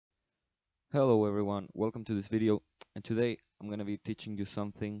Hello everyone, welcome to this video, and today I'm gonna be teaching you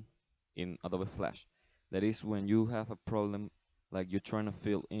something in Adobe FLash. That is when you have a problem, like you're trying to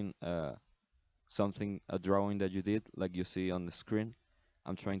fill in a drawing that you did, like you see on the screen.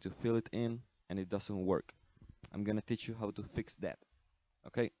 I'm trying to fill it in and it doesn't work. I'm gonna teach you how to fix that.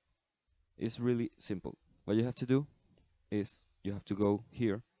 Okay? It's really simple. What you have to do is you have to go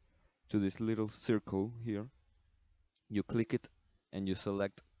here to this little circle here. You click it and you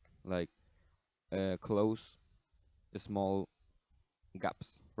select like close small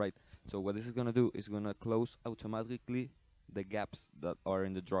gaps, right? So what this is gonna do is gonna close automatically the gaps that are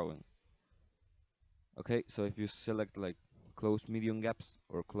in the drawing. Okay, so if you select like close medium gaps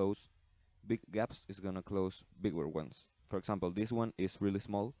or close big gaps, it's gonna close bigger ones. For example, this one is really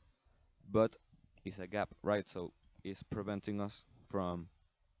small, but it's a gap, right? So it's preventing us from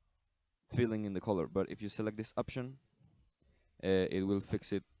filling in the color. But if you select this option, it will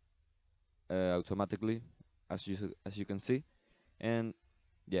fix it automatically, as you can see. And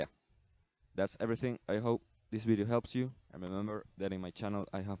yeah, that's everything. I hope this video helps you, and remember that in my channel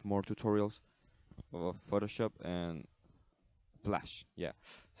I have more tutorials of Photoshop and Flash. Yeah.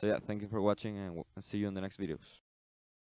 So yeah, thank you for watching, and see you in the next videos.